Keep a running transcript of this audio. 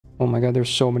Oh my god, there's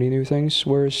so many new things.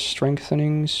 Where's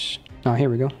strengthenings? Ah,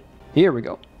 here we go. Here we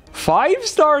go.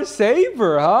 5-star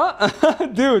Saber, huh?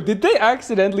 Dude, did they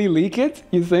accidentally leak it,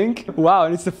 you think? Wow,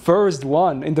 and it's the first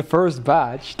one in the first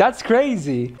batch. That's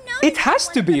crazy. It has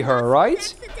to be her,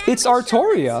 right? It's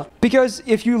Artoria. Because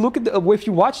if you look at if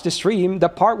you watch the stream, the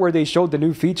part where they showed the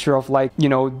new feature of like, you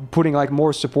know, putting like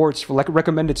more supports for like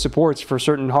recommended supports for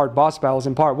certain hard boss battles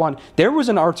in part 1, there was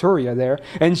an Artoria there,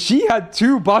 and she had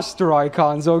 2 Buster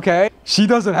icons, okay? She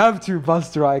doesn't have 2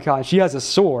 Buster icons. She has a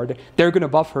sword. They're gonna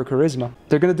buff her charisma.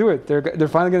 They're gonna do it. They're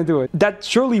finally gonna do it. That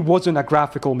surely wasn't a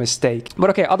graphical mistake.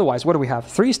 But okay, otherwise, what do we have?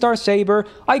 3-star Saber.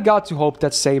 I got to hope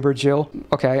that's Saber Jill.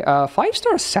 Okay,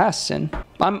 5-star Assassin.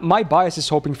 My bias is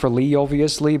hoping for Lee,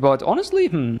 obviously, but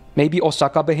honestly, maybe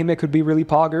Osaka Behime could be really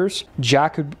poggers.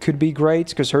 Jack could be great,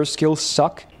 because her skills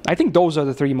suck. I think those are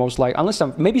the 3 most like, unless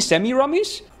maybe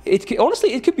Semi-Rummies?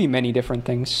 Honestly, it could be many different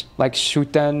things. Like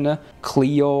Shuten,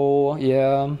 Cleo,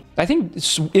 yeah. I think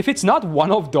if it's not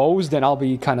one of those, then I'll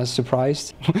be kind of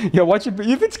surprised. Yeah, watch it.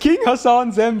 If it's King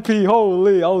Hassan's MP,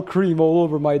 holy, I'll cream all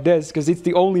over my desk, because it's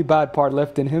the only bad part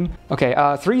left in him. Okay,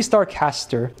 3-star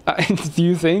Caster. Do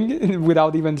you think,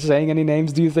 without even saying any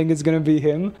names, do you think it's gonna be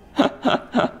him?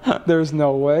 There's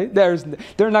no way.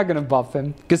 They're not gonna buff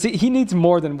him, because he needs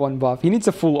more than 1 buff. He needs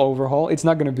a full overhaul. It's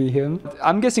not gonna be him.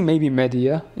 I'm guessing maybe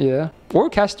Media, yeah. Or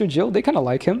Caster Jill, they kind of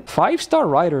like him. 5-star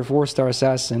Rider, 4-star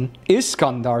Assassin.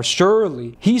 Iskandar,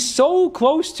 surely. He's so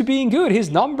close to being good. His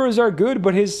numbers are good,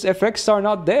 but his effects are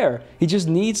not there. He just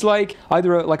needs like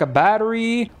either a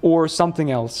battery or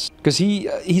something else. Because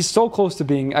he's so close to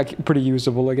being pretty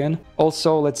usable again.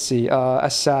 Also, let's see.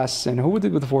 Assassin. Who would the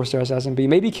 4-star Assassin be?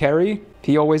 Maybe Carrie.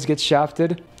 He always gets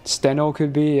shafted. Steno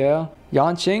could be, yeah.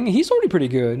 Yanqing, he's already pretty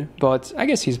good, but I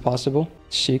guess he's possible.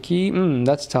 Shiki,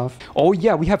 that's tough. Oh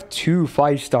yeah, we have 2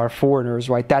 5-star foreigners,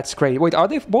 right? That's great. Wait, are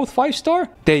they both 5-star?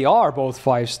 They are both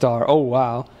 5-star. Oh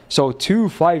wow. So 2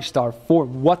 5-star, 4.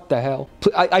 What the hell?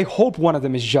 I hope one of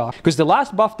them is Jacques, because the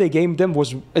last buff they gave them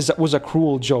was a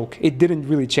cruel joke. It didn't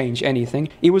really change anything.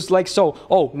 It was like, so,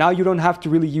 oh, now you don't have to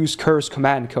really use curse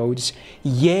command codes.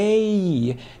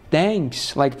 Yay!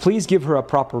 Thanks. Like, please give her a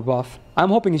proper buff. I'm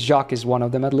hoping Jacques is one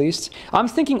of them at least. I'm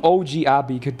thinking OG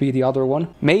Abby could be the other one.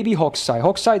 Maybe Hokusai.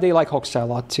 Hokusai, they like Hokusai a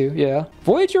lot too, yeah.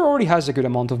 Voyager already has a good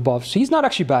amount of buffs. He's not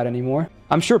actually bad anymore.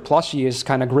 I'm sure Plushie is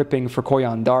kind of gripping for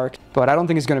Koyan Dark, but I don't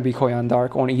think it's going to be Koyan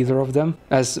Dark on either of them,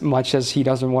 as much as he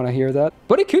doesn't want to hear that.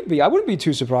 But it could be. I wouldn't be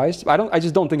too surprised. I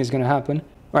just don't think it's going to happen.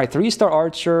 All right, 3-star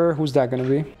Archer. Who's that going to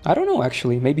be? I don't know,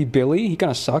 actually. Maybe Billy? He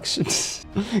kind of sucks.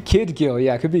 Kid Gil.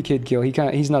 Yeah, it could be Kid Gil.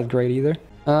 He's not great either.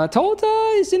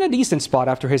 Tota is in a decent spot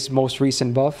after his most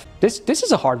recent buff. This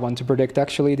is a hard one to predict,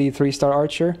 actually, the 3-star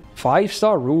Archer.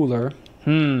 5-star Ruler.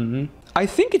 I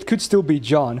think it could still be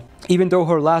John, even though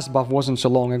her last buff wasn't so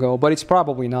long ago, but it's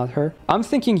probably not her. I'm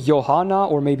thinking Johanna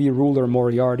or maybe Ruler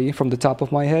Moriarty from the top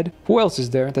of my head. Who else is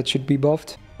there that should be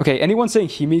buffed? Okay, anyone saying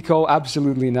Himiko?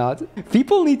 Absolutely not.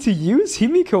 People need to use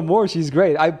Himiko more. She's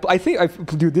great. I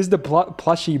think, dude, this is the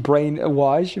plushy brain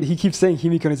wash. He keeps saying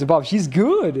Himiko needs a buff. She's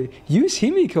good. Use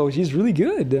Himiko. She's really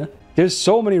good. There's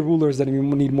so many rulers that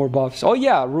need more buffs. Oh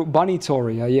yeah, Bunny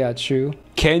Toria. Yeah, true.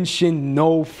 Kenshin,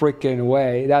 no freaking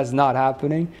way. That's not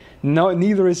happening. No,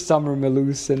 neither is Summer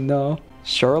Melusin, no.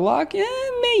 Sherlock? Yeah,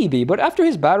 maybe. But after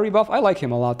his battery buff, I like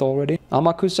him a lot already.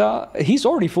 Amakusa, he's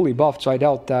already fully buffed, so I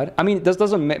doubt that. I mean, this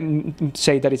doesn't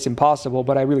say that it's impossible,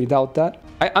 but I really doubt that.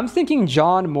 I'm thinking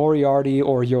John, Moriarty,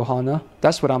 or Johanna.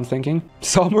 That's what I'm thinking.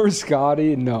 Summer,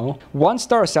 Scotty, no.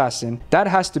 1-star Assassin. That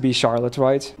has to be Charlotte,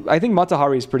 right? I think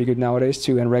Matahari is pretty good nowadays,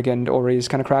 too, and Regent already is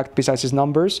kind of cracked besides his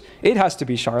numbers. It has to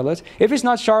be Charlotte. If it's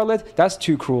not Charlotte, that's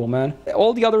too cruel, man.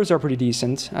 All the others are pretty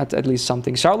decent, at least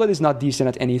something. Charlotte is not decent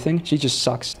at anything. She just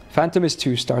sucks. Phantom is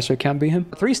 2-star, so it can't be him.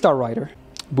 3-star Rider.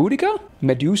 Boudica?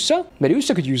 Medusa?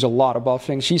 Medusa could use a lot of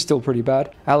buffing. She's still pretty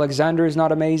bad. Alexander is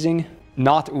not amazing.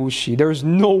 Not Ushi. There's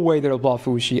no way they'll buff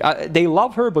Ushi. They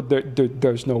love her, but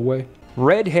there's no way.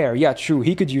 Red hair. Yeah, true.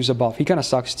 He could use a buff. He kind of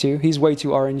sucks too. He's way too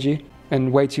RNG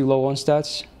and way too low on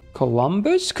stats.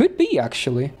 Columbus? Could be,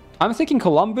 actually. I'm thinking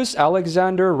Columbus,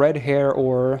 Alexander, red hair,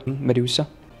 or Medusa.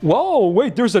 Whoa,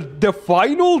 wait, the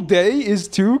final day is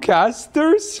 2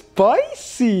 casters?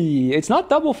 Spicy! It's not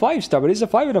double 5-star, but it's a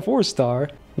 5 and a 4-star.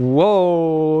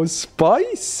 Whoa,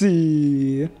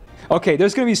 spicy! Okay,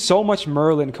 there's gonna be so much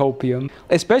Merlin copium,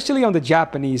 especially on the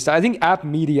Japanese. I think App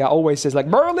Media always says like,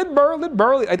 Merlin, Merlin,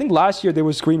 Merlin. I think last year they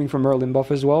were screaming for Merlin buff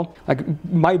as well. Like,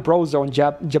 my bros on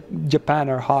Japan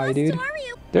are high, dude.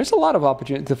 There's a lot of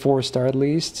opportunity to 4-star at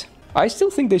least. I still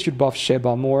think they should buff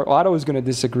Sheba more. Otto is going to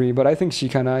disagree, but I think she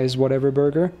kind of is whatever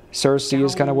burger. Cersei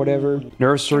is kind of whatever.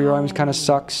 Nursery Rhymes kind of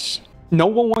sucks. No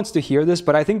one wants to hear this,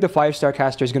 but I think the 5-star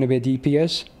caster is going to be a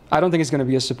DPS. I don't think it's going to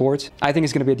be a support. I think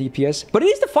it's going to be a DPS. But it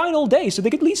is the final day, so they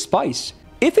could at least spice.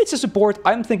 If it's a support,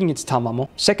 I'm thinking it's Tamamo.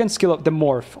 Second skill of the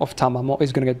morph of Tamamo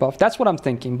is going to get buffed. That's what I'm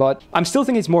thinking, but I'm still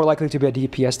thinking it's more likely to be a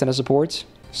DPS than a support.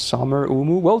 Summer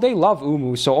Umu. Well, they love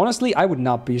Umu, so honestly, I would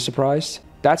not be surprised.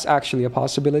 That's actually a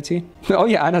possibility. Oh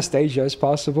yeah, Anastasia is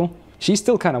possible. She's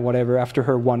still kind of whatever after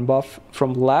her 1 buff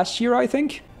from last year, I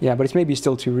think. Yeah, but it's maybe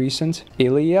still too recent.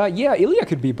 Ilya. Yeah, Ilya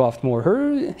could be buffed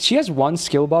more. She has 1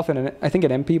 skill buff and I think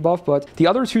an MP buff, but the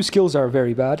other 2 skills are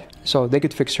very bad. So they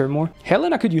could fix her more.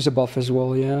 Helena could use a buff as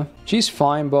well, yeah. She's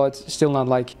fine, but still not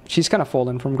like... She's kind of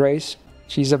fallen from grace.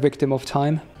 She's a victim of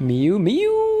time.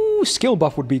 Miu skill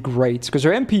buff would be great, because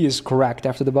her MP is correct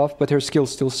after the buff, but her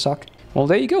skills still suck. Well,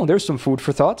 there you go. There's some food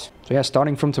for thought. So yeah,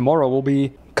 starting from tomorrow, we'll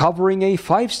be covering a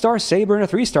 5-star Saber and a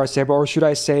 3-star Saber, or should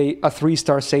I say a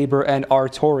 3-star Saber and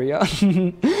Artoria.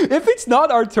 If it's not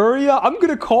Artoria, I'm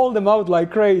gonna call them out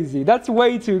like crazy. That's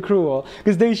way too cruel,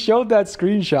 because they showed that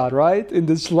screenshot, right, in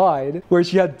the slide, where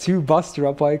she had 2 Buster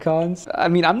Up icons. I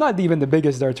mean, I'm not even the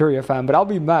biggest Artoria fan, but I'll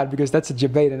be mad because that's a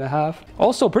debate and a half.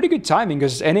 Also, pretty good timing,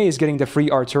 because NA is getting the free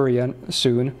Artoria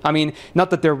soon. I mean, not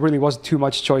that there really was too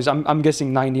much choice. I'm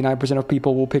guessing 99% of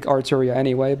people will pick Artoria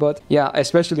anyway, but yeah,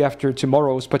 especially after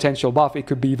tomorrow's potential buff, it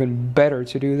could be even better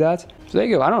to do that. So there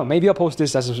you go. I don't know, maybe I'll post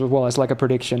this as well as like a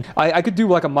prediction. I could do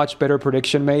like a much better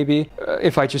prediction maybe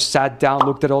if I just sat down,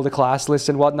 looked at all the class lists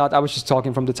and whatnot. I was just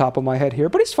talking from the top of my head here,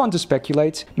 but it's fun to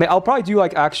speculate. I'll probably do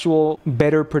like actual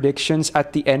better predictions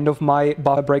at the end of my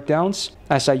buff breakdowns,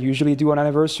 as I usually do on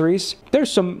anniversaries.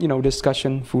 There's some, you know,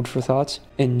 discussion, food for thought.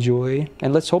 Enjoy,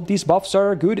 and let's hope these buffs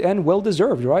are good and well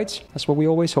deserved, right? That's what we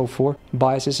always hope for,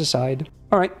 biases aside.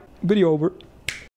 All right, video over.